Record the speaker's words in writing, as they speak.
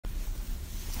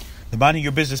The Minding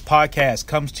Your Business podcast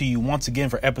comes to you once again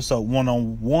for episode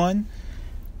 101,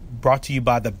 brought to you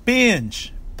by the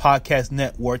Binge podcast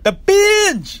network. The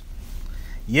Binge!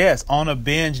 Yes, on a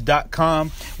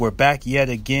binge.com. We're back yet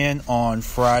again on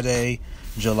Friday,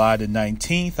 July the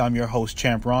 19th. I'm your host,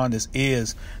 Champ Ron. This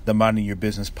is the Minding Your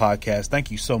Business podcast. Thank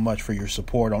you so much for your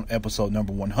support on episode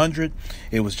number 100.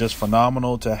 It was just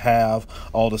phenomenal to have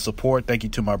all the support. Thank you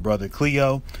to my brother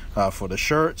Cleo for the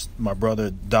shirts, my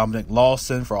brother Dominic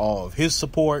Lawson for all of his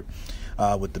support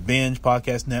with the Binge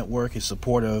podcast network. His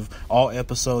support of all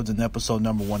episodes, and episode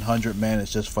number 100, man,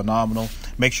 it's just phenomenal.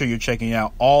 Make sure you're checking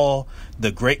out all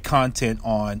the great content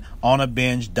on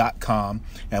onabinge.com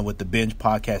and with the Binge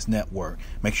podcast network.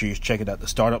 Make sure you're checking out the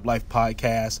Startup Life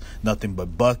podcast, Nothing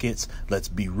But Buckets, Let's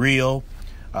Be Real.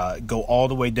 Go all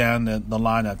the way down the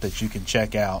lineup that you can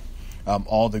check out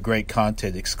all the great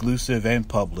content, exclusive and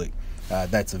public.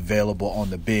 That's available on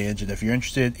the Binge. And if you're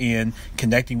interested in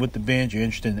connecting with the Binge, you're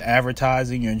interested in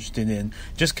advertising, you're interested in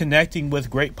just connecting with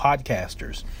great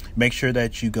podcasters, make sure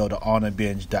that you go to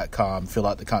onabinge.com, fill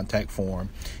out the contact form,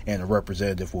 and a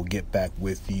representative will get back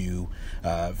with you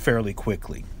fairly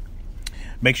quickly.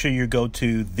 Make sure you go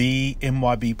to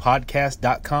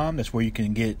themybpodcast.com. That's where you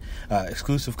can get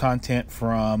exclusive content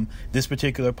from this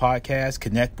particular podcast.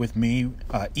 Connect with me.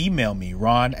 Email me,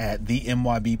 Ron at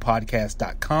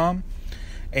themybpodcast.com.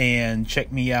 And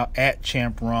check me out at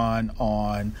Champ Ron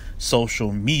on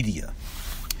social media.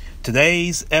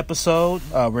 Today's episode,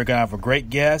 we're going to have a great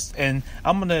guest. And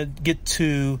I'm going to get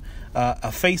to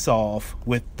a face-off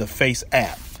with the Face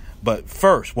app. But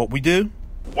first, what we do?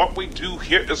 What we do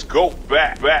here is go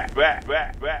back.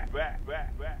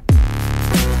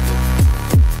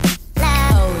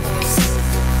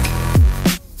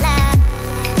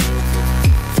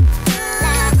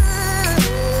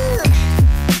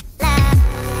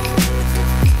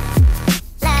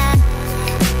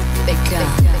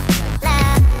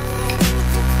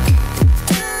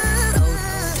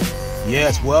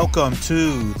 Yes, welcome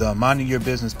to the Minding Your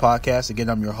Business podcast. Again,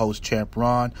 I'm your host, Champ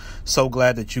Ron. So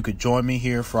glad that you could join me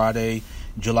here Friday,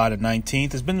 July the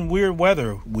 19th. It's been a weird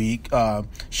weather week. Shout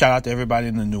out to everybody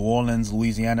in the New Orleans,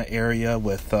 Louisiana area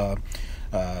with, I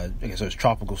guess it was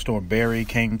Tropical Storm Barry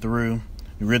came through.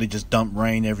 It really just dumped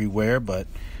rain everywhere, but,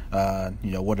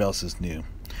 what else is new?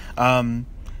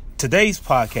 Today's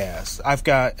podcast, I've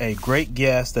got a great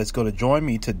guest that's going to join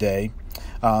me today.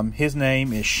 His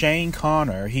name is Shane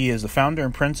Connor. He is the founder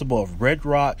and principal of Red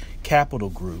Rock Capital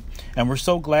Group. And we're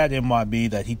so glad, MYB,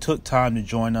 that he took time to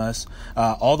join us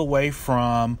all the way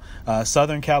from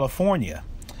Southern California.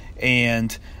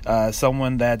 And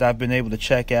someone that I've been able to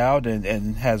check out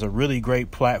and has a really great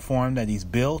platform that he's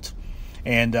built.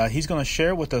 And he's going to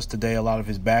share with us today a lot of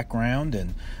his background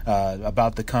and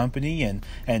about the company and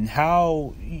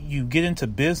how you get into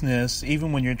business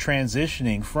even when you're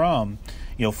transitioning from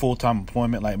full-time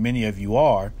employment like many of you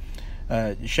are.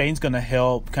 Shane's going to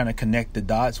help kind of connect the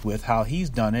dots with how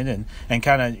he's done it and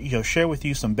kind of share with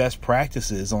you some best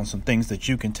practices on some things that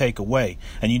you can take away.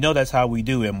 And that's how we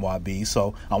do, MYB.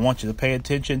 So I want you to pay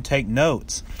attention, take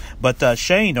notes. But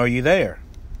Shane, are you there?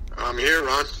 I'm here,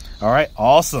 Ron. All right,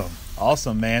 awesome.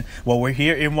 Awesome, man. Well, we're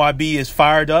here. MYB is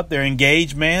fired up. They're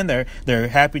engaged, man. They're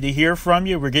happy to hear from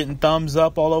you. We're getting thumbs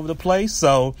up all over the place.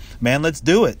 So, man, let's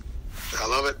do it. I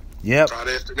love it. Yep.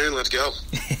 Friday afternoon, let's go.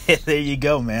 There you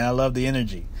go, man. I love the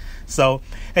energy. So,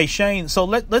 hey, Shane, so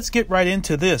let's get right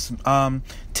into this.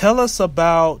 Tell us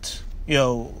about,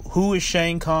 who is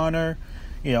Shane Connor?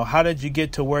 How did you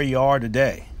get to where you are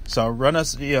today? So run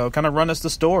us the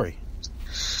story.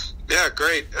 Yeah,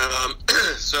 great.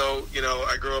 So,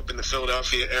 I grew up in the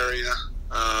Philadelphia area.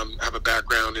 Have a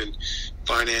background in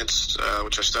finance,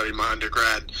 which I studied my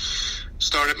undergrad.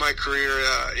 Started my career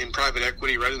in private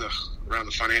equity right around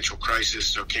the financial crisis.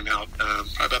 So came out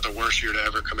probably about the worst year to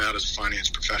ever come out as a finance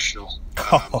professional.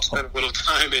 Spent a little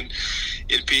time in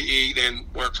PE, then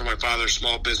worked for my father's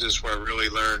small business where I really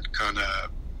learned kind of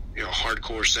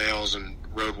hardcore sales and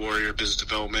road warrior business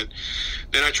development.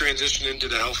 Then I transitioned into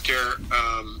the healthcare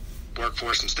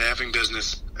workforce and staffing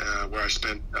business, where I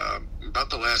spent about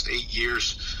the last 8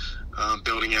 years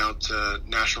building out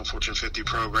national Fortune 50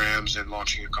 programs and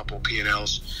launching a couple of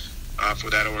P&Ls for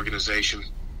that organization.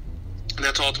 And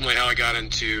that's ultimately how I got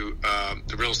into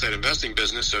the real estate investing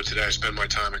business. So today I spend my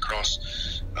time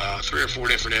across 3 or 4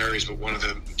 different areas, but one of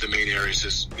the main areas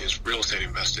is real estate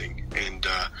investing. And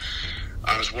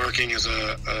I was working as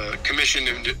a commissioned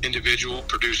individual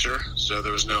producer, so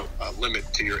there was no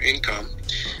limit to your income.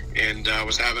 And I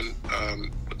was having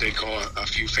what they call a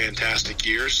few fantastic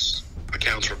years.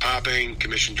 Accounts were popping,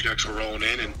 commission checks were rolling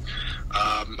in, and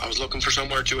I was looking for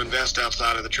somewhere to invest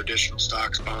outside of the traditional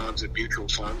stocks, bonds, and mutual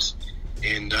funds.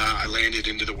 And I landed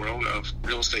into the world of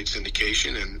real estate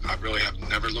syndication, and I really have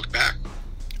never looked back.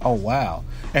 Oh, wow.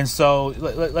 And so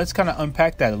let's kind of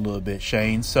unpack that a little bit,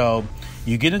 Shane. So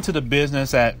you get into the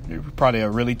business at probably a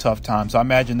really tough time. So I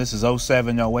imagine this is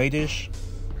 07, 08-ish?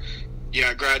 Yeah,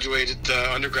 I graduated,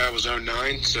 undergrad was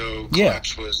 09, so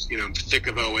collapse was, thick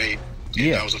of 08.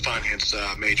 Yeah. I was a finance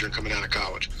major coming out of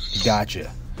college.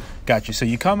 Gotcha. So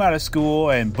you come out of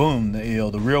school and boom,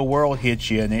 the real world hits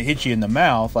you, and it hits you in the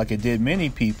mouth like it did many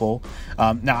people.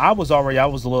 Now, I was a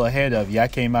little ahead of you. I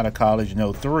came out of college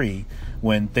in 03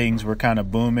 when things were kind of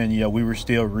booming. We were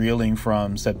still reeling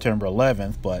from September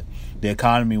 11th, but the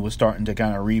economy was starting to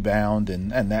kind of rebound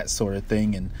and that sort of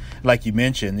thing. And like you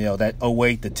mentioned, that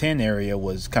 08 to 10 area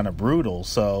was kind of brutal.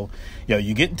 So,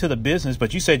 you get into the business,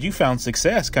 but you said you found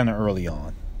success kind of early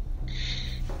on.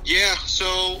 Yeah,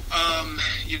 so,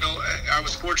 I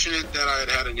was fortunate that I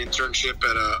had an internship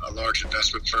at a large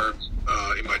investment firm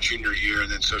in my junior year.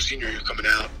 And then so senior year coming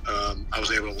out, I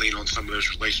was able to lean on some of those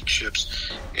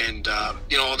relationships. And,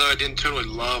 although I didn't totally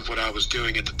love what I was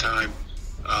doing at the time,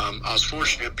 I was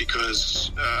fortunate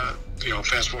because,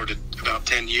 fast forward to about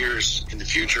 10 years in the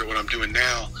future, what I'm doing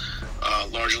now,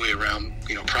 largely around,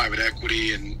 private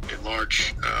equity and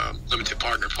large limited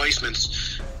partner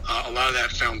placements. A lot of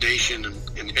that foundation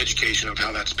and education of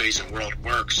how that space and world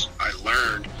works, I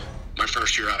learned my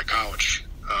first year out of college,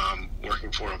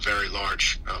 working for a very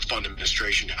large fund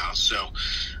administration house. So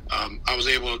I was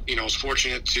able, I was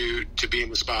fortunate to be in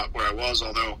the spot where I was,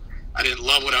 although I didn't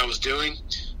love what I was doing.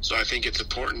 So I think it's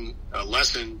important, a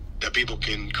lesson that people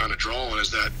can kind of draw on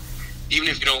is that even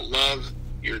if you don't love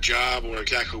your job or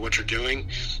exactly what you're doing,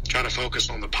 try to focus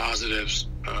on the positives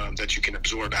that you can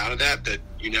absorb out of that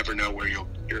you never know where you'll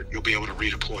be able to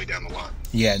redeploy down the line.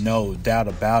 Yeah, no doubt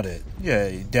about it. Yeah,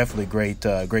 definitely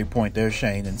great point there,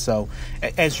 Shane. And so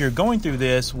as you're going through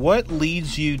this, what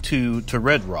leads you to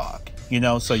Red Rock?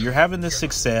 So you're having this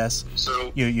success,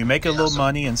 so you're making a little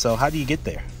money, and so how do you get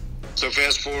there? So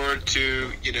fast forward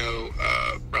to,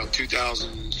 around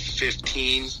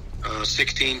 2015,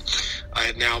 16, I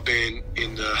had now been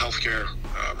in the healthcare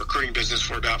recruiting business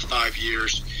for about 5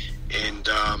 years. And,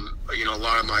 a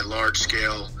lot of my large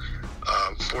scale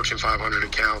Fortune 500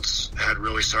 accounts had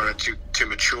really started to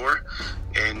mature.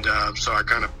 And so I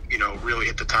kind of, really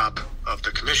hit the top of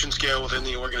the commission scale within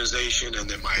the organization. And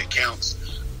then my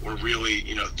accounts were really,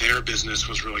 their business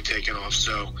was really taking off.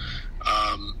 So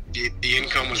the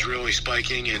income was really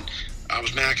spiking, and I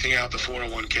was maxing out the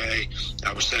 401k.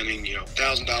 I was sending,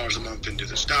 $1,000 a month into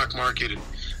the stock market, and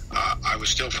I was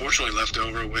still fortunately left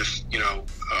over with,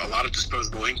 a lot of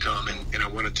disposable income, and I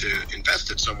wanted to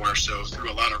invest it somewhere. So through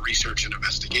a lot of research and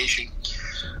investigation,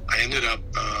 I ended up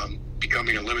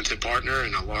becoming a limited partner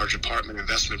in a large apartment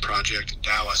investment project in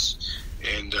Dallas.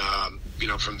 And,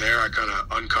 from there, I kind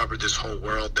of uncovered this whole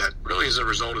world that really is a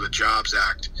result of the Jobs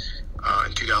Act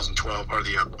in 2012, or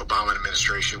the Obama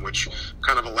administration, which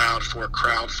kind of allowed for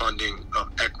crowdfunding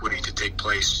of equity to take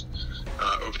place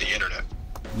over the internet.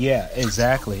 Yeah,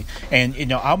 exactly. And,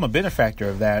 I'm a benefactor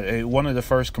of that. One of the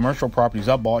first commercial properties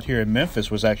I bought here in Memphis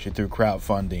was actually through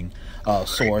crowdfunding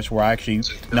source, where I actually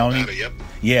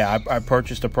I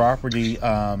purchased a property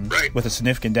with a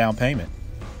significant down payment.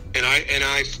 And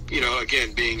I,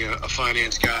 again, being a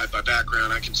finance guy by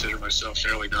background, I consider myself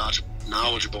fairly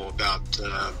knowledgeable about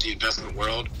the investment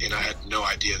world, and I had no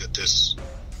idea that this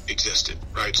existed,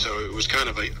 right? So it was kind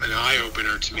of an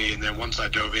eye-opener to me. And then once I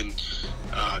dove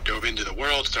into the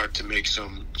world, started to make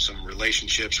some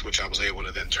relationships, which I was able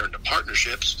to then turn to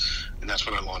partnerships, and that's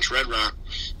when I launched Red Rock.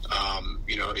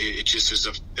 It just is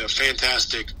a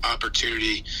fantastic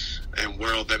opportunity and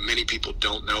world that many people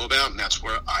don't know about, and that's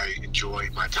where I enjoy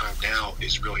my time now,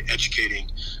 is really educating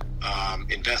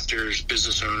investors,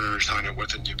 business owners, high net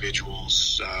worth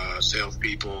individuals,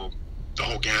 salespeople, the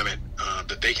whole gamut,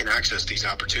 that they can access these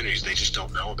opportunities. They just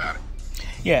don't know about it.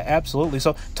 Yeah, absolutely.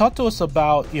 So talk to us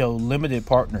about, limited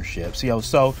partnerships,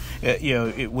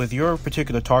 with your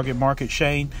particular target market,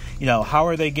 Shane, how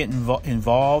are they getting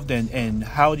involved, and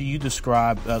how do you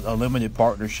describe a limited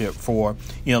partnership for,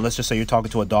 let's just say you're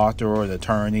talking to a doctor or an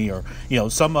attorney or,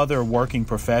 some other working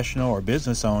professional or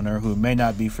business owner who may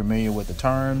not be familiar with the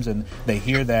terms, and they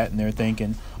hear that and they're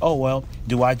thinking, oh, well,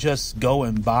 do I just go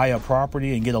and buy a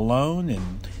property and get a loan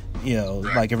and,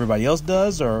 like everybody else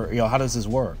does, or, how does this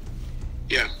work?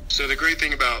 Yeah. So the great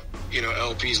thing about,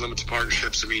 LPs, limited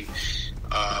partnerships,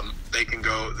 they can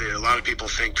go, a lot of people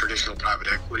think traditional private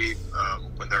equity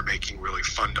when they're making really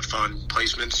fund-to-fund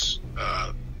placements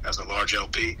as a large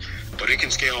LP, but it can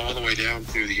scale all the way down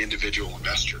to the individual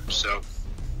investor. So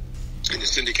in the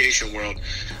syndication world,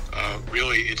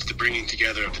 really it's the bringing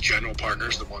together of the general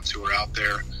partners, the ones who are out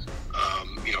there,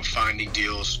 finding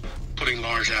deals, putting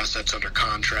large assets under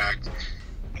contract,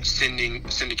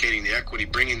 syndicating the equity,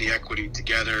 bringing the equity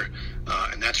together,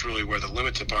 and that's really where the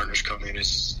limited partners come in.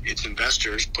 It's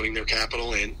investors putting their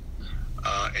capital in,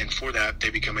 and for that they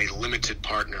become a limited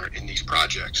partner in these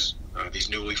projects, these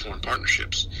newly formed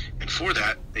partnerships, and for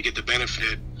that they get the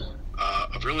benefit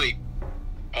of really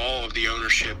all of the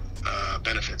ownership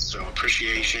benefits, so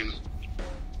appreciation,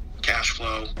 cash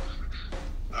flow,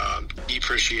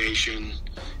 depreciation,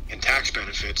 and tax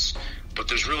benefits. But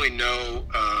there's really no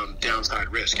downside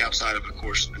risk outside of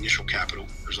course, initial capital.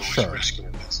 There's always a risk in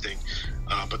investing.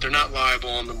 But they're not liable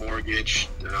on the mortgage.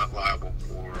 They're not liable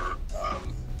for,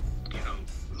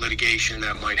 litigation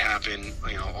that might happen,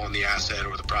 on the asset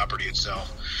or the property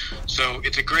itself. So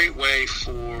it's a great way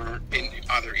for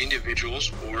either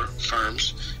individuals or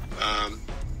firms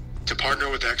to partner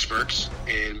with experts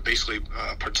and basically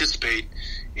participate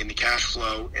in the cash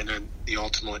flow and then the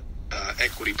ultimate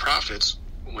equity profits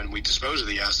when we dispose of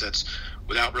the assets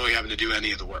without really having to do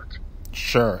any of the work.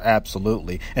 Sure,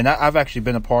 absolutely. And I've actually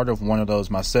been a part of one of those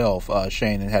myself,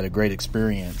 Shane, and had a great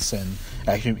experience and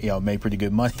actually, made pretty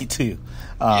good money too,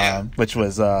 which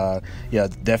was,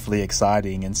 definitely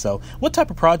exciting. And so what type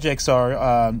of projects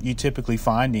are you typically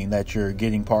finding that you're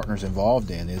getting partners involved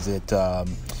in? Is it, is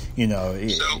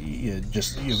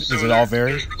it all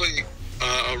varied? There's really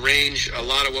a range. A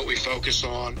lot of what we focus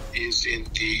on is in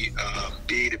the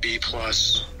B to B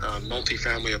plus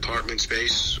multifamily apartment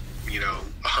space.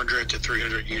 100 to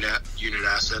 300 unit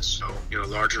assets, so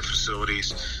larger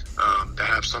facilities that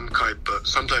have some type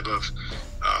of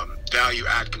value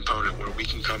add component where we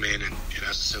can come in and in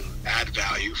essence add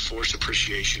value, force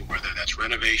appreciation, whether that's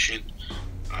renovation,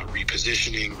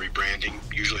 repositioning, rebranding,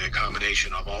 usually a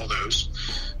combination of all those.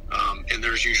 And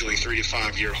there's usually 3 to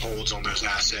 5 year holds on those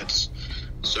assets.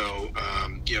 So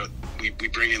we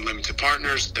bring in limited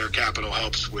partners. Their capital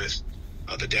helps with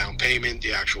the down payment,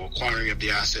 the actual acquiring of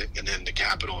the asset, and then the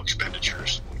capital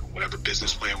expenditures, whatever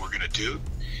business plan we're going to do,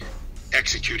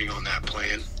 executing on that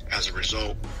plan. As a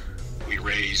result, we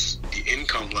raise the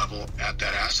income level at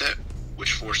that asset,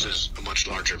 which forces a much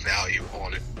larger value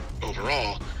on it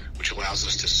overall, which allows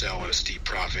us to sell at a steep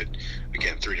profit,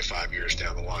 again, 3 to 5 years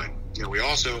down the line. We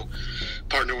also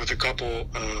partner with a couple,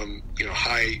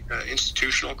 high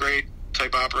institutional grade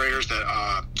type operators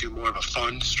that do more of a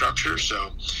fund structure.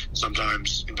 So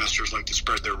sometimes investors like to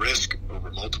spread their risk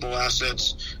over multiple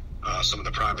assets. Some of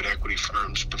the private equity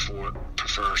firms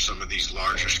prefer some of these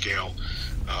larger scale,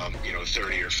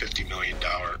 $30 or $50 million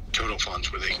total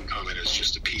funds where they can come in as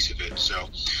just a piece of it. So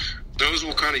those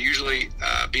will kind of usually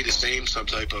be the same, some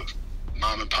type of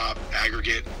mom and pop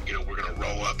aggregate. We're going to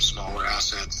roll up smaller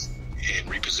assets and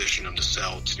reposition them to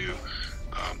sell to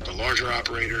the larger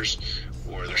operators,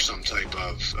 or there's some type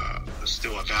of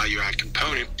still a value add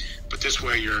component, but this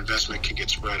way your investment can get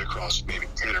spread across maybe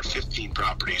 10 or 15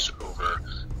 properties over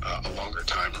a longer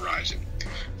time horizon.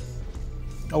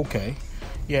 Okay.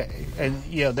 Yeah, and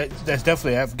that's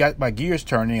definitely, I've got my gears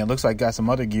turning. It looks like I got some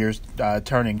other gears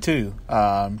turning too.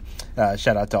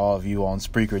 Shout out to all of you on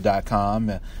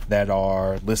Spreaker.com that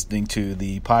are listening to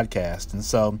the podcast. And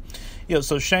so,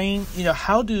 so Shane,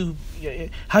 how do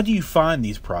you find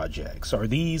these projects? Are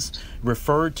these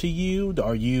referred to you?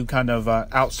 Are you kind of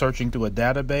out searching through a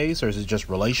database, or is it just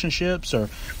relationships, or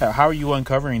how are you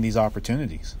uncovering these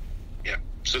opportunities? Yeah,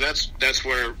 so that's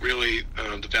where really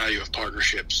the value of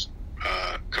partnerships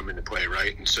come into play,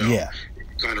 right? And so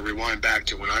kind of rewind back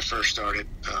to when I first started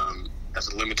as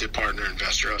a limited partner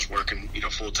investor. I was working,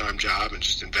 full-time job and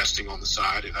just investing on the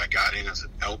side, and I got in as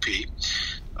an LP.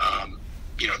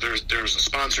 There's a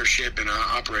sponsorship and an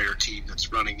operator team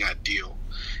that's running that deal.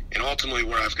 And ultimately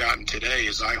where I've gotten today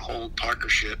is I hold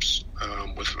partnerships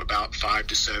with about 5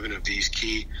 to 7 of these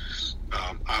key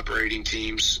operating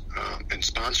teams and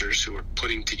sponsors who are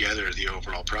putting together the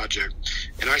overall project.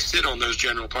 And I sit on those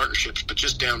general partnerships, but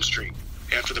just downstream.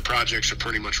 After the projects are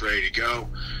pretty much ready to go,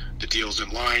 the deal's in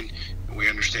line, and we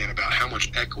understand about how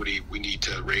much equity we need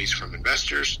to raise from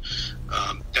investors.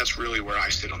 That's really where I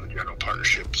sit on the general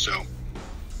partnership. So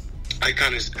I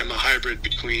kind of am a hybrid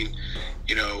between,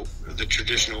 the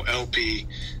traditional LP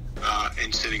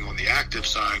and sitting on the active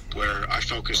side, where I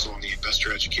focus on the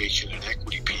investor education and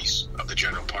equity piece of the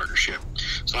general partnership.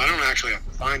 So I don't actually have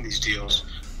to find these deals.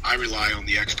 I rely on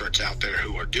the experts out there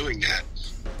who are doing that.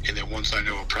 And then once I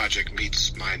know a project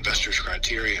meets my investors'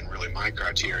 criteria and really my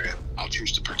criteria, I'll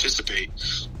choose to participate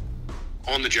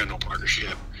on the general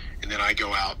partnership. And then I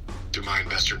go out through my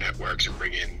investor networks and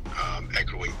bring in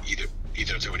equity,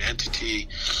 either through an entity,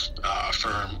 a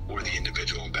firm, or the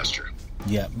individual investor.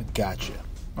 Yeah, gotcha.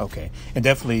 Okay, it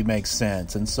definitely makes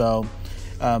sense. And so,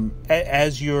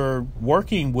 as you're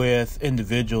working with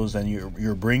individuals and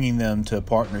you're bringing them to a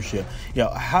partnership,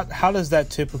 how does that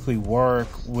typically work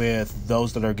with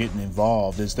those that are getting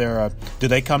involved? Do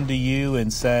they come to you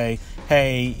and say,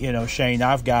 hey, Shane,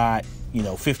 I've got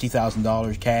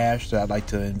 $50,000 cash that I'd like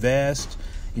to invest?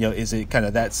 Is it kind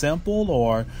of that simple,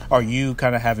 or are you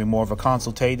kind of having more of a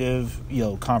consultative,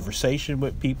 conversation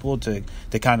with people to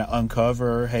kind of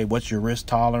uncover, hey, what's your risk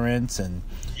tolerance, and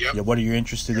what are you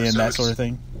interested in, that sort of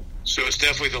thing? So it's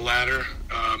definitely the latter.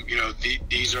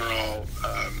 These are all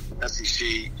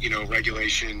SEC,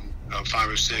 regulation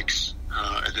 506,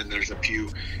 and then there's a few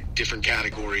different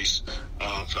categories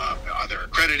of either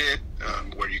accredited,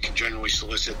 where you can generally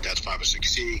solicit, that's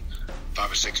 506C,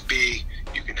 506B.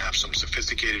 You can have some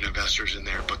sophisticated investors in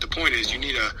there, but the point is,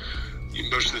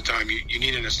 most of the time you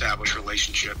need an established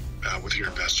relationship with your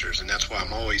investors, and that's why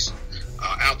I'm always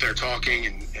out there talking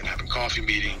and having coffee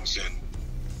meetings and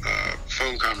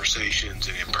phone conversations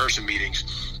and in-person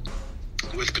meetings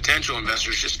with potential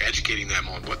investors, just educating them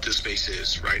on what this space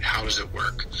is, right? How does it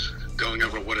work? Going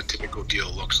over what a typical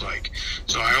deal looks like.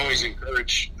 So I always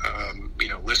encourage,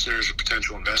 listeners or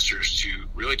potential investors to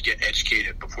really get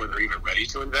educated before they're even ready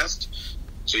to invest.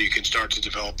 So you can start to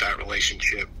develop that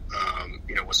relationship,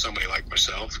 with somebody like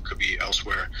myself, could be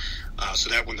elsewhere, so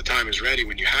that when the time is ready,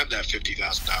 when you have that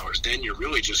 $50,000, then you're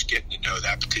really just getting to know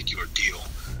that particular deal.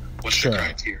 What's the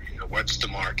criteria? What's the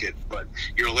market? But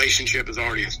your relationship is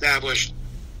already established.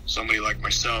 Somebody like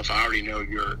myself, I already know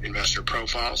your investor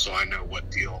profile, so I know what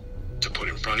deal to put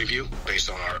in front of you based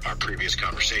on our previous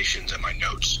conversations and my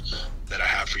notes that I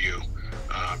have for you,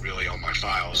 really on my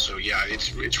files. So yeah,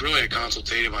 it's really a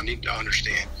consultative. I need to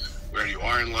understand where you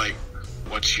are in life.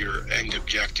 What's your end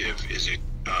objective? Is it,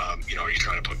 are you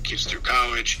trying to put kids through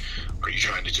college? Are you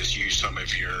trying to just use some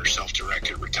of your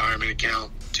self-directed retirement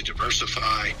account to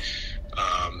diversify?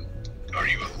 Are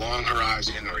you a long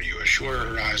horizon? Are you a shorter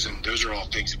horizon? Those are all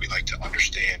things that we like to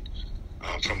understand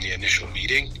from the initial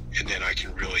meeting, and then I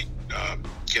can really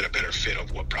get a better fit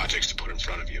of what projects to put in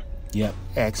front of you. Yep,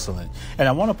 excellent. And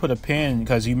I want to put a pin,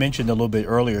 because you mentioned a little bit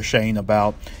earlier, Shane,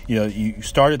 about, you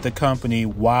started the company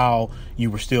while you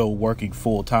were still working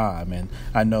full time. And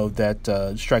I know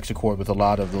that strikes a chord with a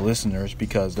lot of the listeners,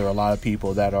 because there are a lot of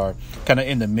people that are kind of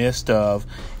in the midst of,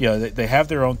 they have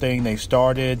their own thing they've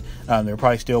started. They're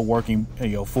probably still working,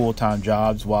 full time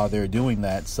jobs while they're doing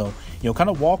that. So, kind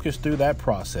of walk us through that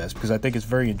process, because I think it's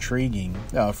very intriguing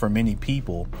for many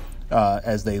people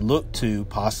as they look to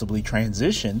possibly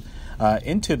transition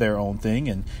into their own thing.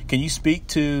 And can you speak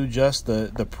to just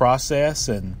the process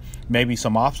and maybe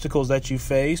some obstacles that you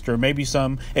faced, or maybe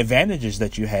some advantages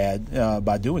that you had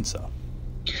by doing so?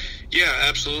 Yeah,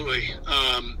 absolutely.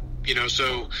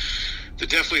 So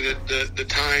definitely the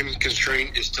time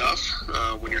constraint is tough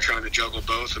when you're trying to juggle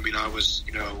both. I mean, I was,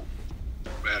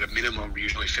 at a minimum,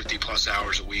 usually 50 plus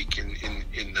hours a week in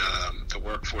the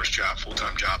workforce job,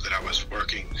 full-time job that I was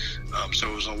working.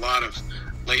 So it was a lot of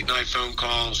late night phone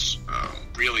calls,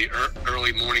 really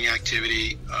early morning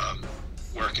activity,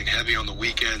 working heavy on the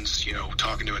weekends,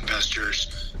 talking to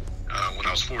investors, when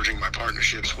I was forging my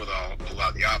partnerships with a lot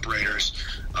of the operators.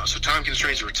 So time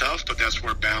constraints were tough, but that's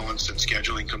where balance and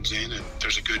scheduling comes in. And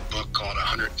there's a good book called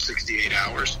 168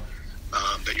 Hours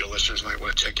that your listeners might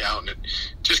want to check out. And it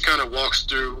just kind of walks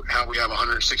through how we have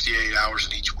 168 hours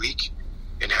in each week,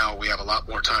 and how we have a lot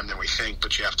more time than we think,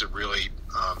 but you have to really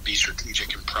be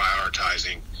strategic in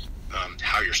prioritizing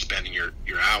how you're spending your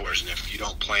hours. And if you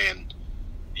don't plan,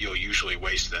 you'll usually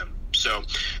waste them. So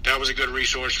that was a good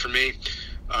resource for me.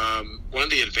 One of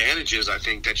the advantages I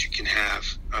think that you can have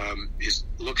is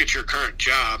look at your current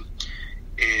job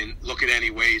and look at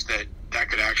any ways that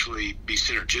could actually be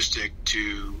synergistic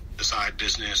to the side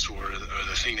business or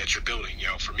the thing that you're building.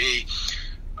 For me,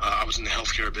 I was in the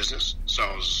healthcare business, so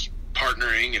I was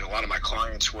partnering, and a lot of my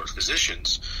clients were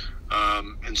physicians.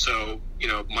 And so,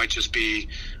 it might just be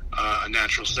a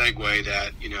natural segue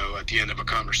that, at the end of a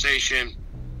conversation,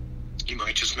 you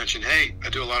might just mention, hey, I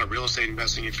do a lot of real estate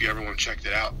investing. If you ever want to check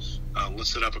that out,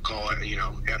 let's set up a call,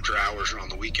 after hours or on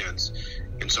the weekends.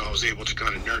 And so I was able to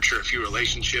kind of nurture a few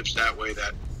relationships that way,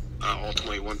 that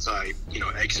ultimately, once I,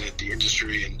 exited the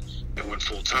industry and went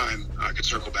full time, I could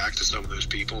circle back to some of those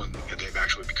people, and they've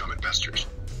actually become investors.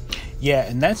 Yeah,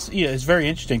 and that's it's very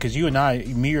interesting, because you and I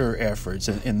mirror efforts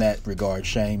in that regard,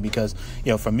 Shane, because,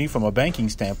 for me, from a banking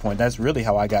standpoint, that's really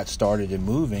how I got started in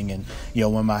moving. And,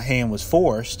 when my hand was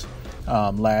forced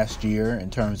last year in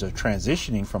terms of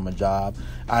transitioning from a job,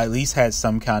 I at least had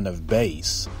some kind of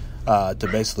base to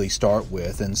basically start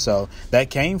with. And so that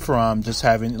came from just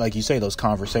having, like you say, those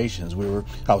conversations.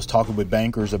 I was talking with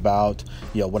bankers about,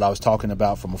 what I was talking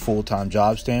about from a full-time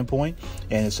job standpoint.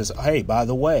 And it's just, hey, by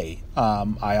the way,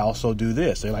 I also do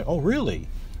this. They're like, oh, really?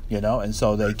 And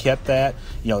so they kept that,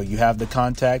 you have the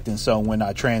contact. And so when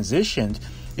I transitioned,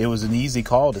 it was an easy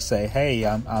call to say, hey,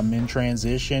 I'm in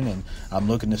transition and I'm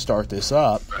looking to start this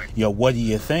up. What do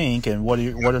you think? And what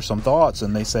are some thoughts?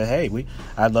 And they say, hey,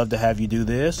 I'd love to have you do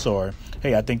this, or,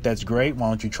 hey, I think that's great. Why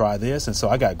don't you try this? And so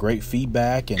I got great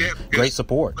feedback and great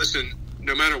support. Listen,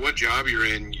 no matter what job you're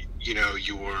in,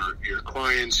 your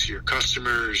clients, your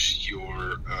customers,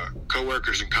 your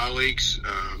coworkers and colleagues,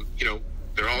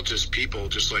 they're all just people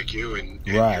just like you, and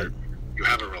right. You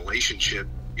have a relationship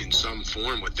in some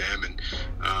form with them, and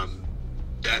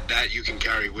that you can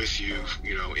carry with you,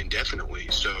 indefinitely.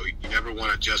 So you never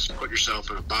want to just put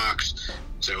yourself in a box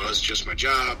and say, well, it's just my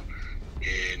job,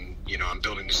 and I'm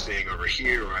building this thing over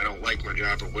here, or I don't like my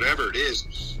job, or whatever it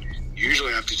is. You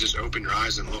usually have to just open your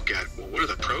eyes and look at, well, what are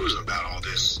the pros about all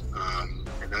this?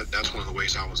 And that's one of the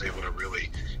ways I was able to really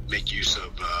make use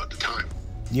of the time.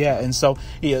 Yeah, and so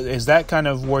is that kind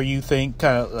of where you think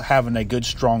kind of having a good,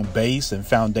 strong base and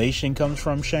foundation comes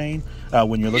from, Shane,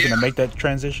 when you're looking to make that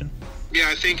transition? Yeah,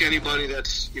 I think anybody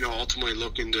that's, ultimately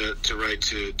looking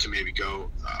to maybe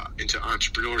go into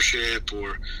entrepreneurship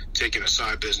or taking a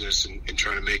side business and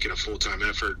trying to make it a full-time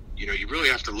effort, you really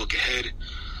have to look ahead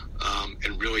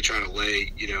and really try to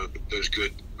lay, those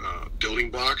good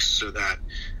building blocks so that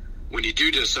when you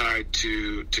do decide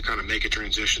to kind of make a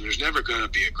transition, there's never going to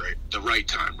be the right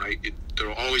time, right? There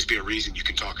will always be a reason you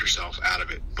can talk yourself out of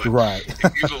it. But right.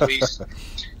 If you've at least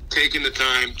taken the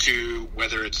time to,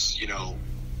 whether it's,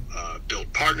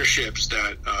 build partnerships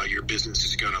that your business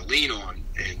is going to lean on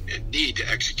and need to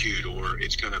execute, or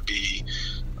it's going to be,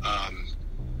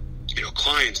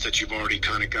 clients that you've already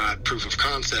kind of got proof of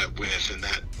concept with and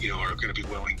that, are going to be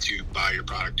willing to buy your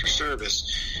product or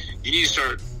service, you need to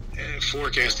start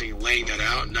forecasting and laying that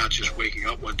out, and not just waking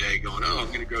up one day going, oh, I'm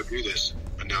going to go do this,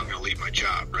 and now I'm going to leave my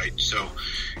job, right? So,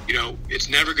 it's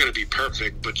never going to be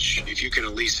perfect, but if you can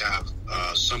at least have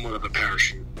somewhat of a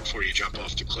parachute before you jump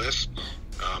off the cliff,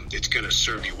 it's going to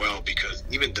serve you well, because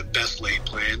even the best laid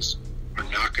plans are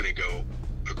not going to go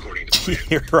according to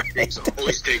plan. Right. Things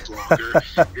always take longer.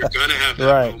 You're going to have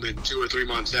that moment 2 or 3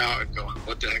 months out and going,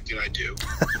 what the heck did I do?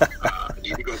 I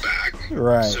need to go back.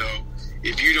 Right. So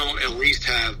if you don't at least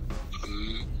have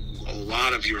a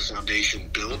lot of your foundation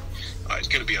built, it's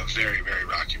going to be a very, very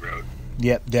rocky road.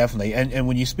 Yep, definitely. And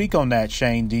when you speak on that,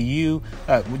 Shane, do you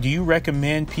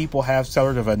recommend people have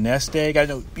sort of a nest egg? I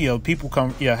know people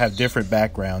have different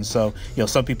backgrounds. So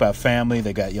some people have family,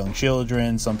 they got young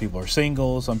children. Some people are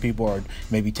single. Some people are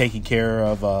maybe taking care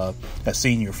of a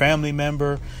senior family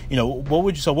member. What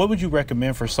would you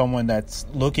recommend for someone that's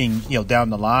looking down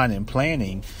the line and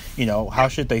planning? How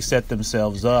should they set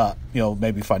themselves up?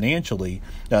 Maybe financially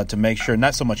to make sure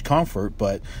not so much comfort,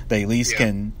 but they at least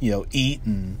can eat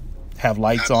and have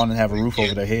lights on and have a roof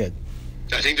over their head.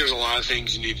 I think there's a lot of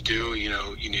things you need to do.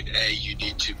 You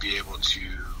need to be able to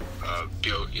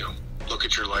look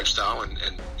at your lifestyle and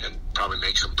probably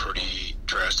make some pretty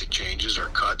drastic changes or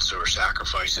cuts or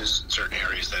sacrifices in certain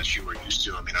areas that you were used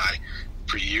to. I mean,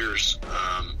 for years,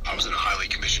 I was in a highly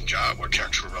commissioned job where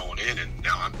checks were rolling in, and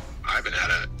now I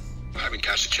haven't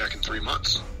cashed a check in 3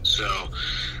 months. So,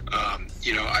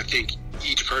 I think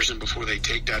each person, before they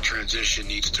take that transition,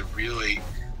 needs to really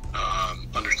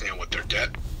understand what their debt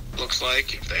looks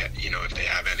like, if they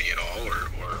have any at all, or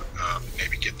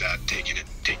maybe get that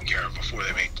taken care of before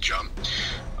they make the jump.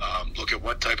 Look at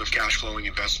what type of cash flowing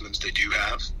investments they do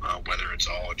have, whether it's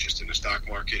all just in the stock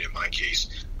market. In my case,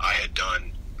 I had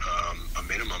done a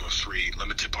minimum of 3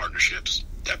 limited partnerships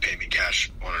that pay me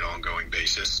cash on an ongoing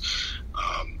basis.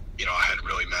 I had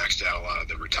really maxed out a lot of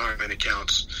the retirement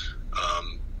accounts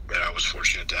that I was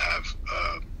fortunate to have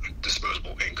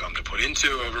disposable income to put into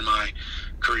over my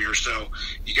career. So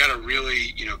you got to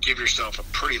really, give yourself a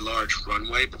pretty large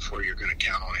runway before you're going to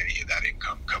count on any of that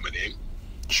income coming in.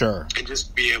 Sure. And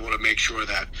just be able to make sure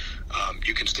that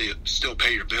you can still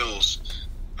pay your bills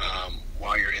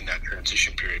while you're in that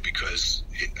transition period, because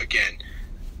again,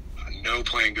 no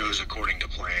plan goes according to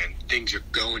plan. Things are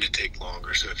going to take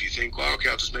longer. So if you think, well, okay,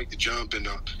 I'll just make the jump and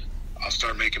I'll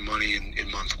start making money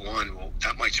in month 1. Well,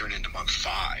 that might turn into month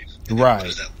 5. Right. What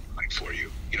does that look like for you?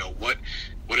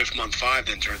 What if month 5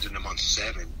 then turns into month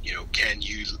 7? Can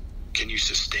you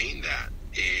sustain that?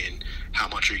 And how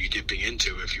much are you dipping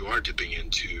into, if you are dipping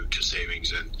into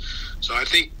savings? And so I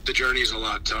think the journey is a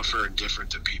lot tougher and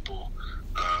different to people.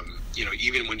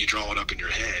 Even when you draw it up in your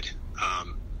head,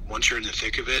 once you're in the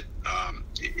thick of it,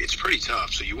 it's pretty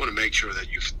tough. So you want to make sure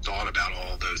that you've thought about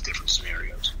all those different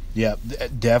scenarios. Yeah,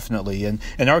 definitely. And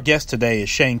our guest today is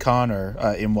Shane Connor,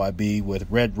 MYB with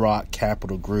Red Rock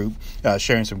Capital Group,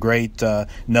 sharing some great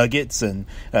nuggets and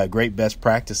great best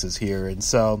practices here. And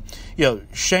so,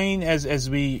 Shane, as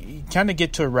we kind of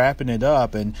get to wrapping it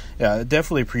up, and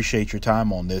definitely appreciate your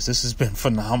time on this. This has been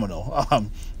phenomenal.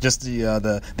 Just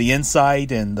the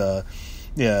insight and the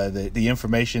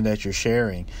information that you're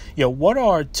sharing. What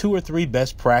are 2 or 3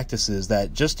 best practices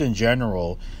that just in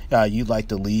general you'd like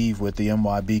to leave with the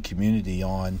MYB community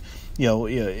on,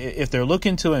 if they're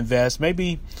looking to invest,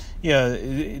 maybe,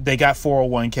 they got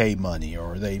 401k money,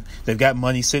 or they've got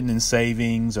money sitting in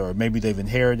savings, or maybe they've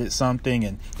inherited something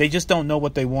and they just don't know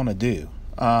what they want to do.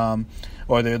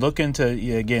 Or they're looking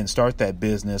to, again, start that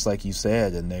business, like you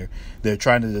said, and they're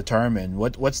trying to determine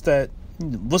what's that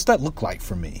look like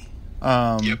for me.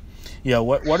 Yep.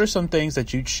 What are some things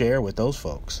that you'd share with those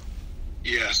folks?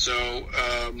 Yeah, so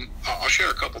I'll share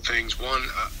a couple things. One,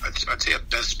 I'd say a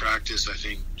best practice, I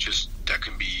think, just that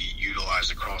can be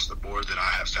utilized across the board that I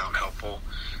have found helpful,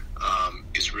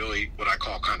 is really what I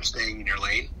call kind of staying in your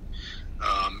lane.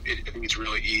 I think it's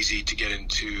really easy to get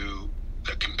into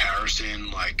the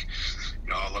comparison, like,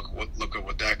 look at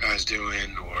what that guy's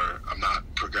doing, or I'm not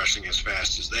progressing as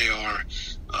fast as they are.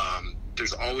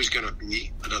 There's always going to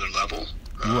be another level.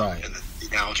 Right. And the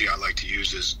analogy I like to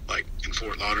use is, like, in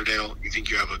Fort Lauderdale, you think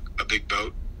you have a big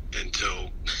boat until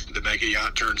the mega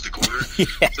yacht turns the corner.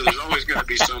 Yeah. So there's always going to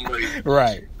be somebody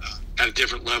right at a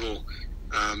different level.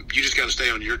 You just got to stay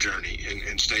on your journey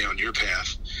and stay on your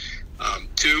path.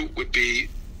 2 would be,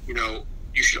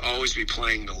 you should always be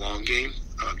playing the long game.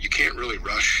 You can't really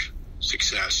rush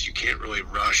success. You can't really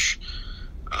rush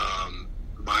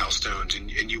milestones,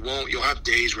 and you'll have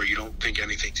days where you don't think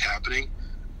anything's happening,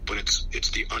 but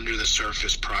it's the under the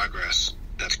surface progress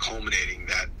that's culminating,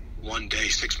 that one day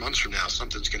 6 months from now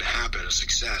something's going to happen, a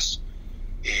success,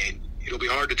 and it'll be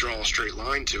hard to draw a straight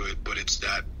line to it, but it's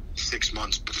that 6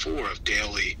 months before of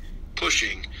daily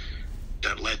pushing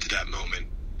that led to that moment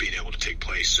being able to take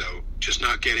place. So just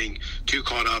not getting too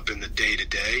caught up in the day to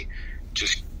day,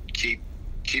 just keep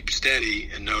steady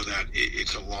and know that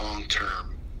it's a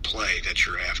long-term play that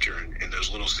you're after, and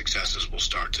those little successes will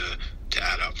start to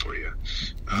add up for you.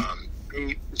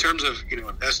 In terms of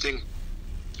investing,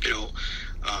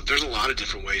 there's a lot of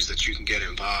different ways that you can get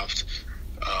involved.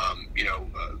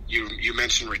 You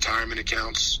mentioned retirement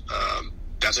accounts.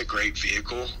 That's a great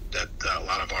vehicle that a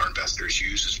lot of our investors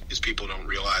use. Is people don't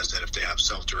realize that if they have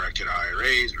self-directed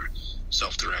IRAs or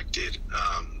self-directed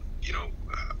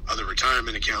other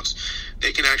retirement accounts,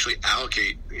 they can actually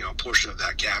allocate a portion of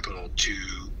that capital to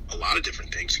a lot of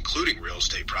different things, including real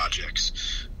estate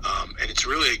projects. And it's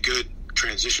really a good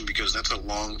transition because that's a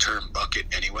long-term bucket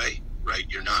anyway, right?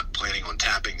 You're not planning on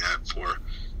tapping that for,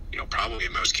 probably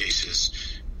in most cases,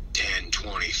 10,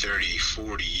 20, 30,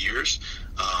 40 years.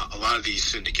 A lot of these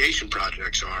syndication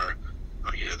projects are,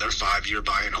 they're 5-year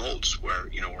buy and holds where,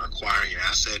 we're acquiring an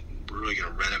asset and we're really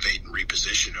going to renovate and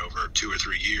reposition over 2 or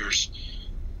 3 years,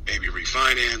 maybe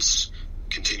refinance,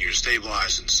 continue to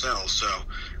stabilize and sell. So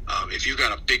if you've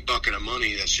got a big bucket of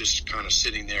money that's just kind of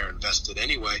sitting there invested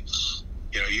anyway,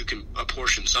 you can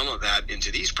apportion some of that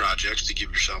into these projects to give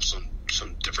yourself some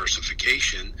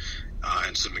diversification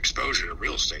and some exposure to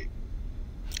real estate.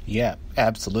 Yeah,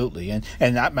 absolutely. And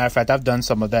matter of fact, I've done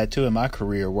some of that too in my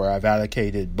career where I've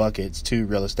allocated buckets to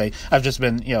real estate. I've just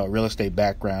been, a real estate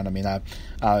background. I mean, I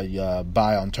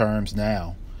buy on terms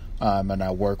now, and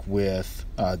I work with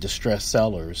distressed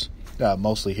sellers,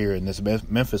 mostly here in this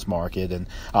Memphis market. And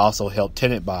I also help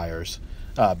tenant buyers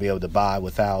be able to buy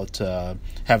without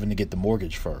having to get the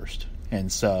mortgage first. And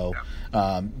so,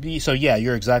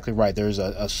 you're exactly right. There's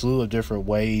a slew of different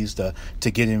ways to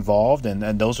get involved,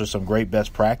 and those are some great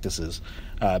best practices,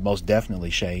 most definitely,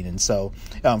 Shane. And so,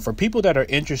 for people that are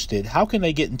interested, how can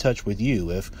they get in touch with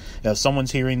you? If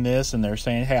someone's hearing this and they're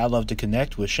saying, "Hey, I'd love to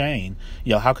connect with Shane,"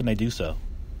 how can they do so?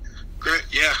 Great,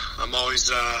 yeah, I'm always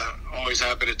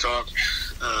happy to talk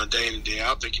day in and day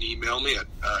out. They can email me at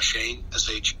Shane,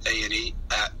 SHANE,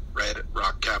 at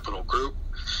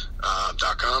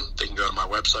redrockcapitalgroup.com. They can go to my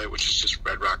website, which is just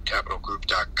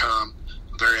redrockcapitalgroup.com.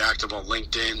 I'm very active on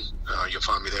LinkedIn. You'll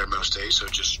find me there most days, so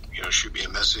just shoot me a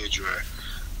message or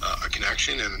a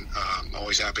connection, and I'm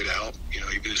always happy to help, even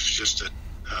if it's just a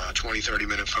 20-30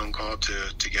 minute phone call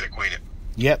to get acquainted.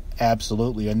 Yep,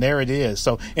 absolutely. And there it is.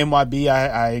 So MYB,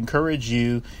 I encourage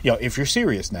you, if you're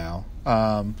serious now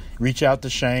reach out to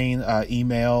Shane,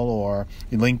 email or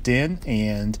LinkedIn,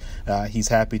 and he's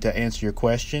happy to answer your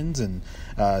questions and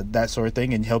that sort of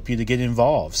thing and help you to get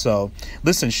involved. So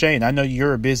listen, Shane, I know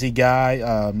you're a busy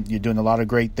guy. You're doing a lot of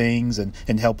great things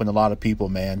and helping a lot of people,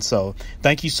 man. So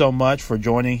thank you so much for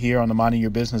joining here on the Minding Your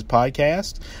Business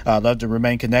podcast. I'd love to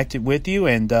remain connected with you,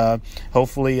 and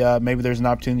hopefully maybe there's an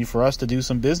opportunity for us to do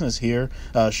some business here,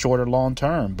 short or long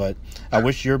term. But I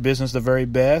wish your business the very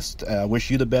best. I wish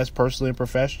you the best personally and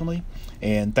professionally.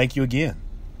 And thank you again.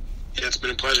 Yeah, it's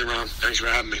been a pleasure, Ron. Thanks for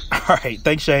having me. All right.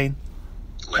 Thanks, Shane.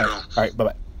 Later on. All right.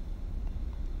 Bye-bye.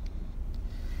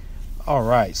 All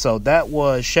right. So that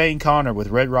was Shane Connor with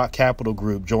Red Rock Capital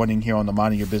Group joining here on the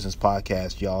Minding Your Business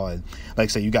podcast, y'all. And like I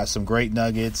said, you got some great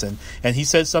nuggets. And he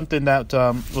said something that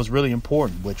was really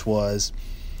important, which was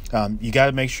you got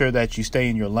to make sure that you stay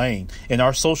in your lane. In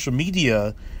our social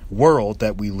media world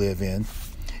that we live in,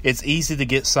 it's easy to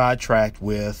get sidetracked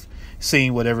with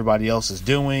seeing what everybody else is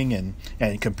doing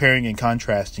and comparing and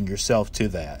contrasting yourself to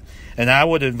that. And I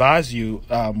would advise you,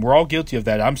 we're all guilty of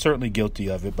that. I'm certainly guilty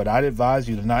of it, but I'd advise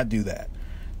you to not do that.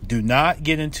 Do not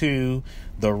get into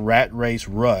the rat race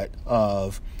rut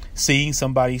of seeing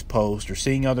somebody's post or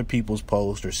seeing other people's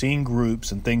posts or seeing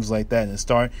groups and things like that and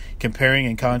start comparing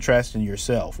and contrasting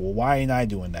yourself. Well, why ain't I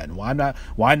doing that? And why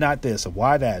not this? And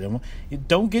why that? And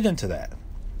don't get into that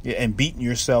and beating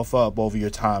yourself up over your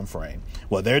time frame.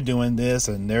 Well, they're doing this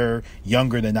and they're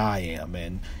younger than I am,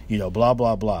 and blah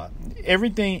blah blah.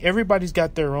 Everybody's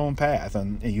got their own path,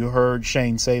 and you heard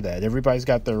Shane say that everybody's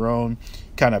got their own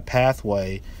kind of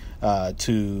pathway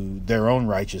to their own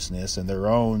righteousness and their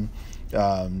own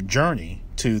journey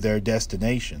to their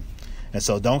destination. And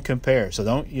so don't compare. So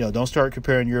don't start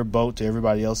comparing your boat to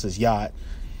everybody else's yacht.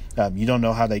 You don't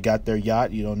know how they got their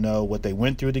yacht. You don't know what they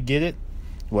went through to get it,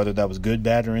 whether that was good,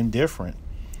 bad, or indifferent.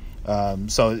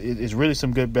 So it's really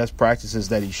some good best practices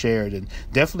that he shared, and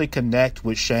definitely connect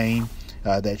with Shane.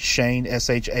 That's Shane,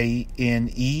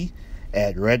 SHANE,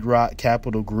 at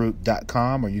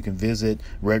redrockcapitalgroup.com, or you can visit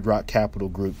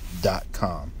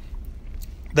redrockcapitalgroup.com.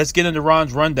 Let's get into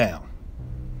Ron's rundown.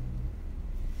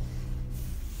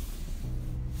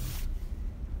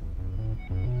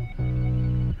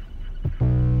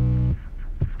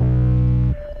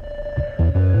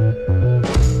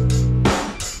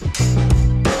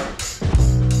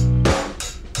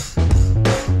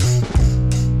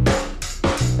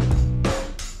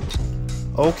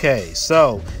 Okay,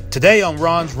 so today on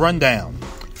Ron's Rundown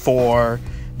for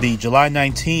the July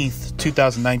 19th,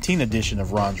 2019 edition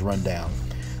of Ron's Rundown,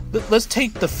 let's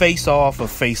take the face off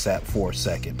of FaceApp for a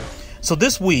second. So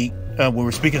this week, we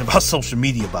were speaking about social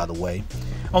media, by the way.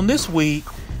 On this week,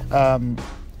 the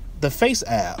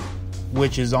FaceApp,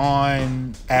 which is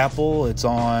on Apple, it's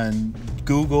on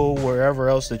Google, wherever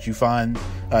else that you find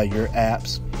your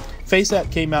apps.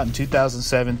 FaceApp came out in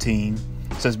 2017.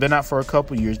 So it's been out for a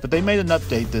couple years, but they made an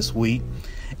update this week,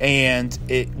 and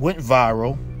it went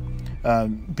viral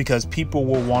because people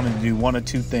were wanting to do one of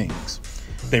two things.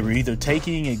 They were either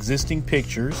taking existing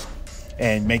pictures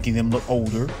and making them look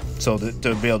older, so that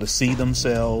to be able to see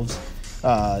themselves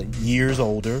years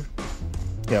older.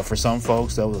 Yeah, for some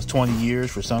folks that was 20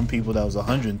 years, for some people that was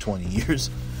 120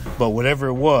 years, but whatever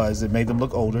it was, it made them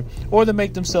look older, or to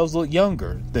make themselves look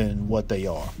younger than what they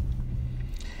are.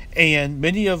 And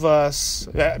many of us,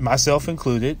 myself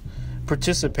included,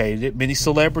 participated. Many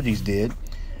celebrities did.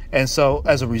 And so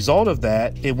as a result of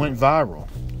that, it went viral,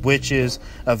 which is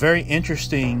a very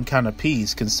interesting kind of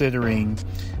piece considering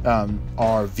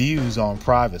our views on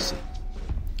privacy.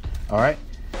 All right.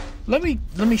 Let me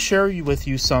share with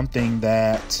you something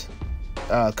that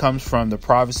comes from the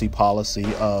privacy policy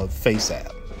of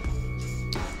FaceApp.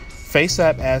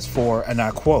 FaceApp asks for, and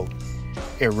I quote,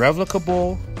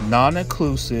 irrevocable,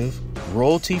 non-inclusive,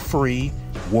 royalty-free,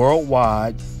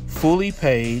 worldwide, fully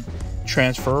paid,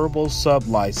 transferable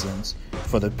sub-license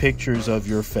for the pictures of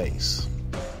your face.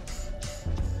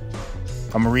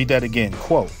 I'm going to read that again.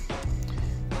 Quote,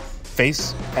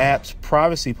 FaceApp's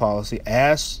privacy policy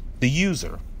asks the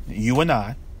user, you and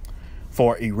I,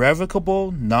 for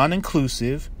irrevocable,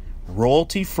 non-inclusive,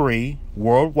 royalty-free,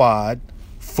 worldwide,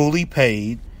 fully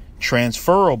paid,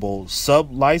 transferable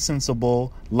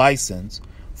sub-licensable license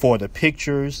for the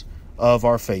pictures of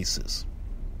our faces.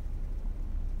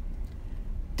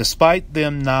 Despite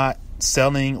them not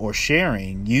selling or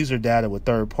sharing user data with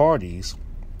third parties,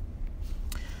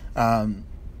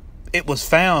 it was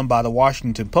found by the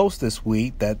Washington Post this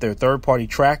week that their third-party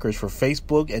trackers for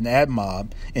Facebook and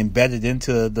AdMob embedded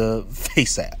into the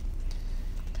FaceApp.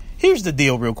 Here's the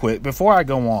deal real quick. Before I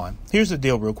go on, here's the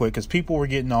deal real quick, because people were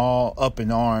getting all up in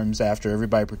arms after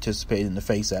everybody participated in the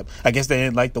Face app. I guess they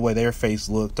didn't like the way their face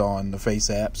looked on the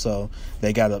Face app, so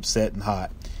they got upset and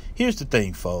hot. Here's the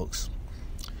thing, folks.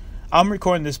 I'm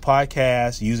recording this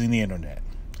podcast using the internet.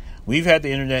 We've had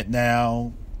the internet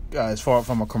now, as far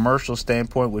from a commercial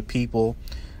standpoint, with people,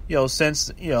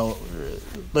 since,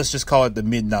 let's just call it the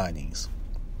mid-90s.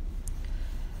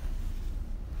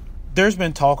 There's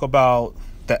been talk about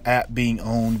the app being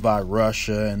owned by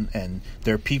Russia, and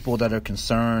there are people that are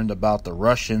concerned about the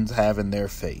Russians having their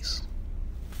face.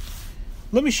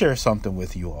 Let me share something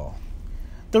with you all.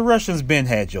 The Russians been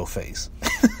had your face.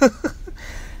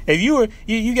 If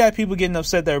you got people getting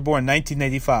upset that were born in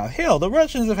 1985, hell, the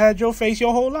Russians have had your face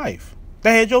your whole life.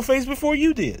 They had your face before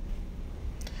you did.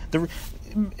 And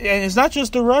it's not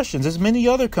just the Russians, it's many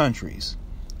other countries.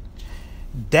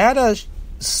 Data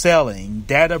selling,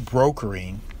 data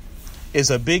brokering is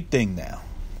a big thing now.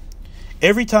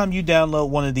 Every time you download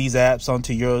one of these apps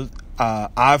onto your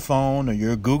iPhone or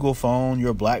your Google phone,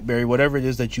 your BlackBerry, whatever it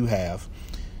is that you have,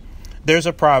 there's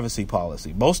a privacy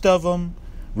policy. Most of them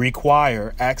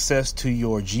require access to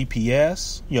your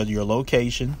GPS, your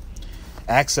location,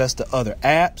 access to other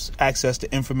apps, access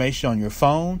to information on your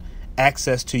phone,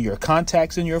 access to your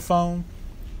contacts in your phone.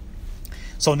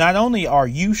 So not only are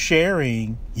you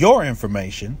sharing your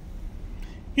information,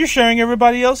 you're sharing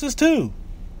everybody else's too.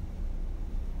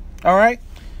 All right?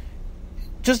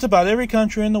 Just about every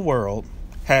country in the world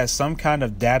has some kind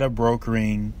of data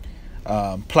brokering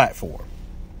platform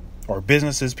or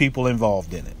businesses, people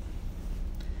involved in it.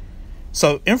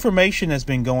 So information has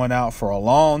been going out for a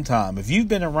long time. If you've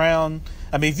been around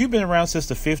since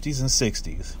the 50s and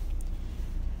 60s,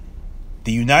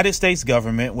 the United States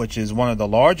government, which is one of the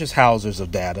largest housers of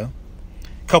data,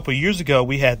 a couple of years ago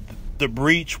we had the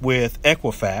breach with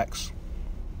Equifax.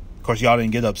 Of course, y'all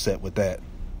didn't get upset with that.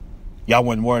 Y'all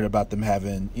wasn't worried about them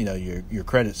having, your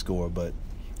credit score,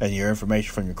 and your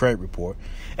information from your credit report.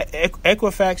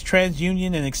 Equifax,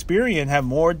 TransUnion, and Experian have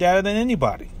more data than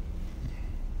anybody.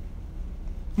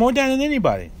 More data than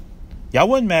anybody. Y'all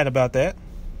wasn't mad about that.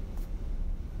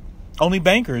 Only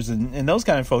bankers and those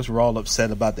kind of folks were all upset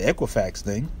about the Equifax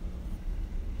thing.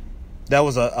 That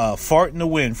was a fart in the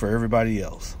wind for everybody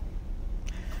else.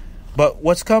 But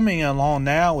what's coming along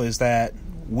now is that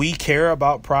we care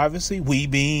about privacy, we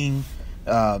being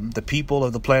the people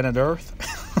of the planet Earth,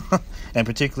 and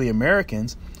particularly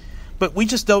Americans, but we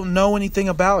just don't know anything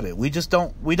about it. We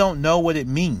don't know what it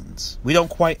means. We don't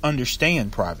quite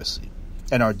understand privacy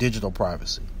and our digital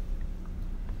privacy.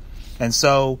 And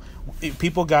so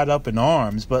people got up in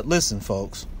arms, but listen,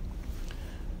 folks,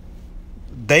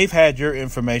 they've had your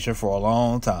information for a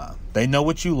long time. They know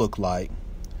what you look like.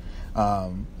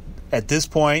 At this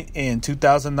point in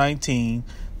 2019,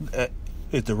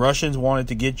 if the Russians wanted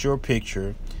to get your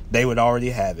picture, they would already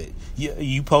have it.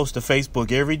 You post to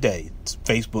Facebook every day. It's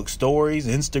Facebook stories,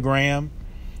 Instagram,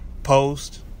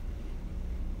 post.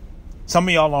 Some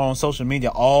of y'all are on social media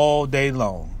all day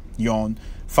long. You're on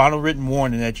final written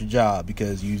warning at your job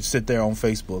because you sit there on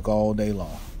Facebook all day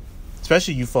long.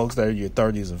 Especially you folks that are in your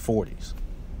 30s and 40s.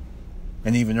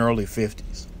 And even early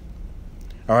 50s.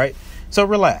 All right? So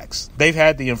relax. They've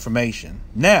had the information.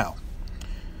 Now,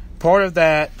 part of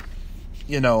that,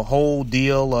 whole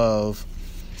deal of,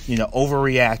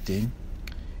 overreacting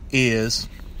is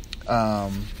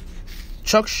Chuck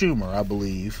Schumer, I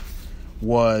believe,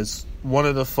 was one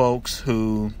of the folks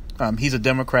who, he's a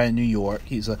Democrat in New York.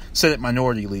 He's a Senate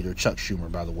Minority Leader, Chuck Schumer,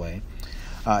 by the way.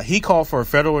 He called for a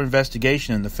federal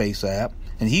investigation in the Face app,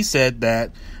 and he said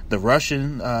that the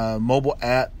Russian mobile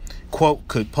app, quote,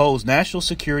 could pose national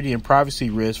security and privacy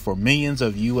risks for millions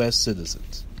of U.S.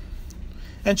 citizens.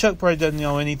 And Chuck probably doesn't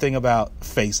know anything about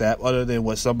Face app other than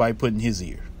what somebody put in his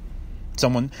ear.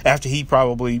 Someone, after he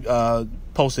probably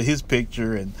posted his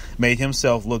picture and made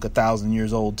himself look 1,000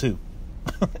 years old too.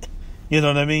 You know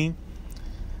what I mean?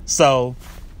 So,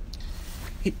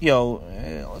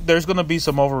 there's going to be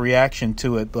some overreaction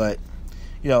to it, but,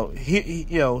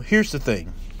 here's the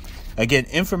thing. Again,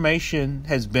 information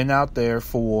has been out there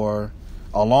for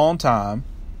a long time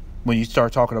when you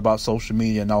start talking about social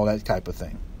media and all that type of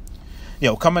thing.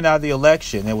 Coming out of the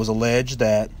election, it was alleged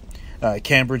that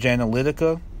Cambridge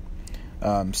Analytica,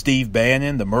 Steve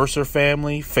Bannon, the Mercer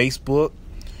family, Facebook,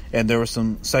 and there was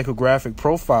some psychographic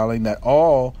profiling that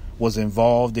all was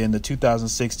involved in the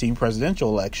 2016 presidential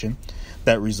election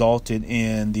that resulted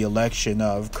in the election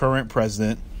of current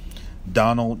President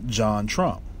Donald John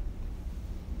Trump,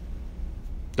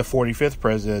 the 45th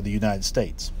president of the United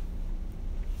States.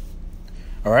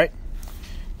 All right.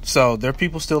 So there are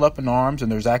people still up in arms,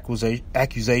 and there's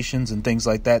accusations and things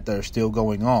like that are still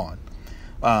going on.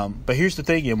 But here's the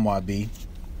thing, MYB.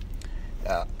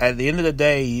 At the end of the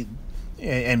day,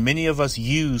 and many of us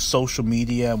use social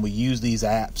media and we use these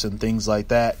apps and things like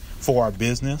that for our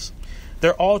business.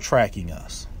 They're all tracking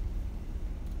us.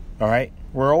 All right?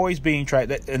 We're always being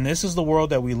tracked. And this is the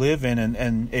world that we live in.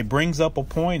 And it brings up a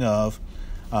point of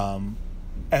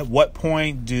at what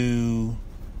point do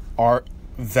our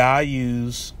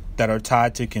values that are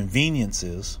tied to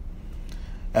conveniences,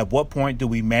 at what point do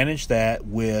we manage that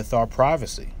with our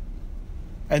privacy?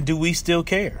 And do we still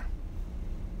care?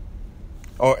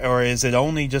 Or is it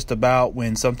only just about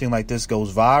when something like this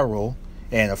goes viral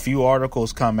and a few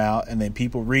articles come out and then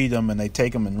people read them and they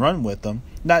take them and run with them,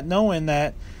 not knowing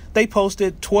that they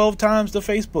posted 12 times to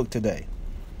Facebook today?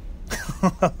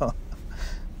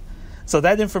 So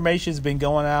that information has been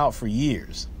going out for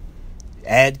years.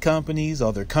 Ad companies,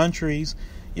 other countries,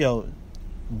 real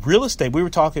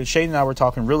estate. Shane and I were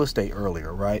talking real estate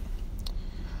earlier, right?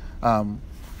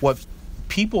 What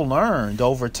people learned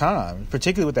over time,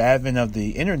 particularly with the advent of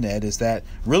the internet, is that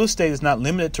real estate is not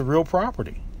limited to real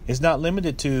property. It's not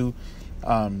limited to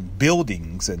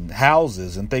buildings and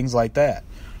houses and things like that.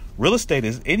 Real estate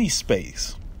is any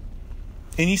space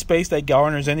that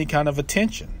garners any kind of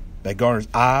attention, that garners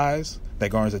eyes, that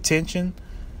garners attention,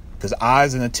 because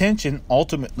eyes and attention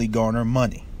ultimately garner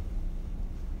money.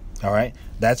 All right.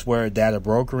 That's where data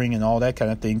brokering and all that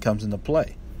kind of thing comes into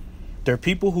play. There are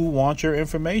people who want your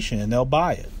information and they'll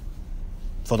buy it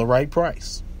for the right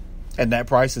price. And that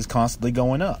price is constantly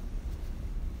going up.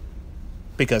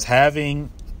 Because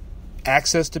having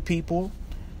access to people,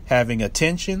 having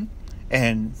attention,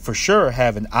 and for sure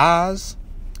having eyes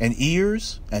and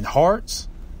ears and hearts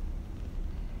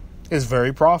is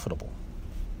very profitable.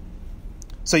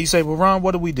 So you say, well, Ron,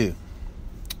 what do we do?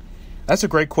 That's a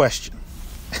great question.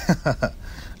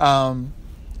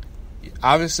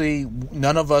 Obviously,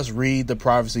 none of us read the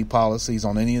privacy policies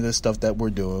on any of this stuff that we're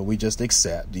doing. We just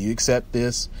accept. Do you accept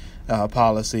this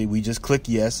policy? We just click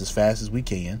yes as fast as we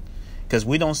can, because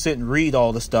we don't sit and read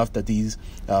all the stuff that these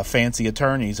fancy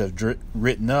attorneys have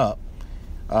written up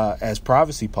as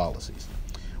privacy policies.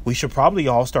 We should probably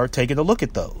all start taking a look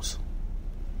at those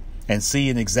and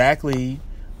seeing exactly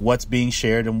what's being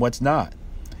shared and what's not.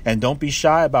 And don't be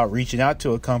shy about reaching out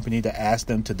to a company to ask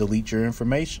them to delete your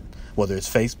information, whether it's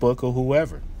Facebook or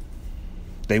whoever.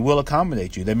 They will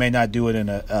accommodate you. They may not do it in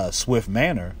a swift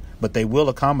manner, but they will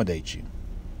accommodate you.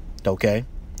 Okay?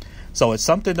 So it's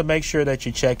something to make sure that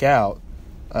you check out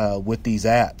with these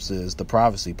apps is the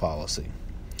privacy policy.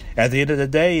 At the end of the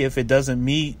day, if it doesn't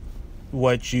meet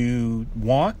what you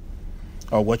want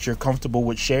or what you're comfortable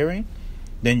with sharing,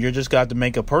 then you're just got to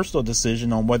make a personal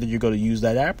decision on whether you're going to use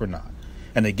that app or not.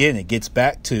 And again, it gets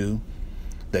back to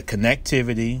the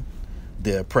connectivity,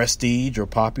 the prestige or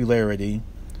popularity,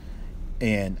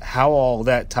 and how all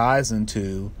that ties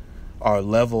into our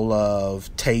level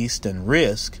of taste and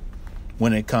risk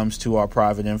when it comes to our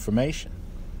private information.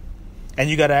 And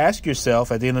you got to ask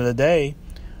yourself at the end of the day,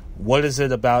 what is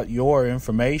it about your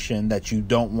information that you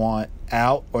don't want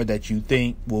out or that you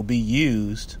think will be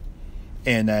used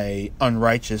in a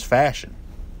unrighteous fashion?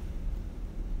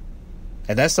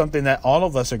 And that's something that all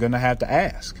of us are going to have to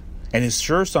ask. And it's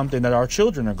sure something that our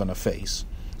children are going to face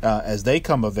as they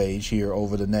come of age here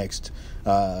over the next,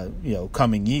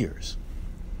 coming years.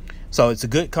 So it's a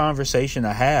good conversation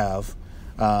to have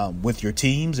with your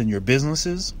teams and your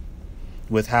businesses,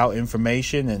 with how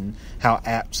information and how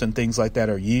apps and things like that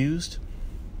are used,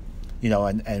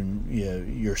 and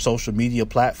your social media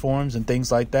platforms and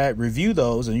things like that. Review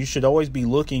those, and you should always be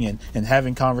looking and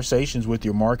having conversations with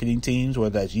your marketing teams,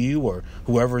 whether that's you or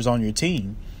whoever is on your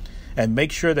team, and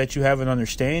make sure that you have an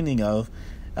understanding of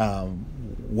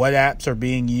what apps are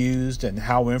being used and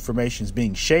how information is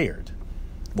being shared,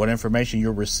 what information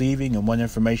you're receiving and what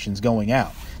information is going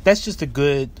out. That's just a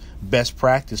good best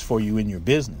practice for you in your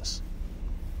business.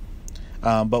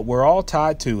 But we're all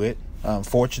tied to it,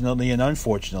 fortunately and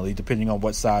unfortunately, depending on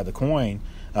what side of the coin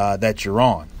that you're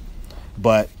on.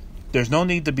 But there's no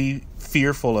need to be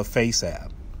fearful of FaceApp.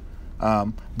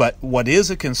 But what is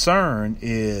a concern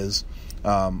is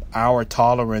our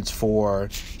tolerance for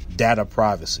data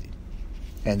privacy.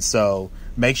 And so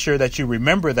make sure that you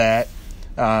remember that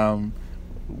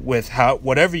with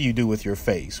whatever you do with your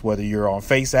face, whether you're on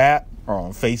FaceApp or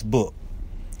on Facebook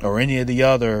or any of the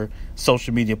other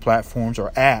social media platforms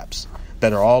or apps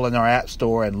that are all in our app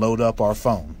store and load up our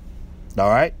phone. All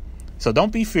right? So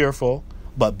don't be fearful,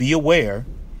 but be aware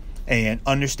and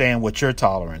understand what your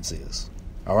tolerance is.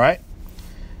 All right?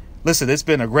 Listen, it's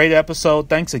been a great episode.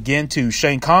 Thanks again to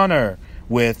Shane Connor,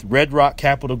 with Red Rock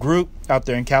Capital Group out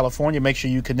there in California. Make sure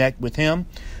you connect with him.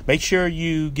 Make sure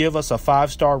you give us a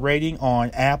 5-star rating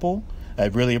on Apple. I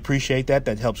really appreciate that.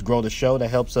 That helps grow the show. That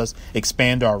helps us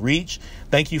expand our reach.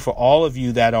 Thank you for all of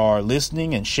you that are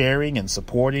listening and sharing and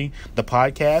supporting the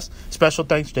podcast. Special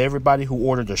thanks to everybody who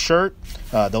ordered a shirt.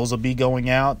 Those will be going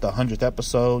out, the 100th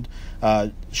episode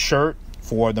shirt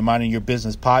for the Minding Your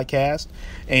Business podcast.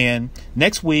 And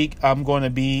next week, I'm going to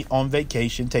be on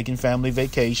vacation, taking family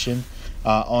vacation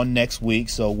on next week.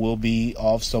 So we'll be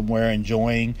off somewhere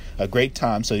enjoying a great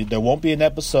time. So there won't be an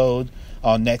episode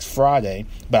on next Friday,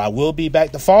 but I will be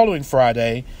back the following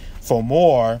Friday for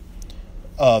more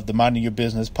of the Minding Your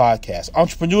Business podcast.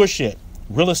 Entrepreneurship,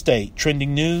 real estate,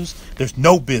 trending news. There's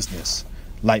no business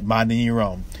like minding your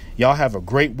own. Y'all have a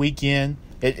great weekend.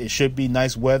 It should be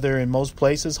nice weather in most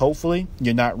places. Hopefully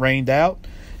you're not rained out.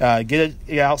 Get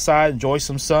outside, enjoy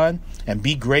some sun, and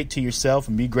be great to yourself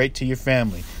and be great to your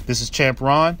family. This is Champ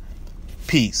Ron.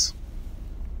 Peace.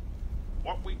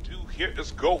 What we do here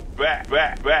is go back.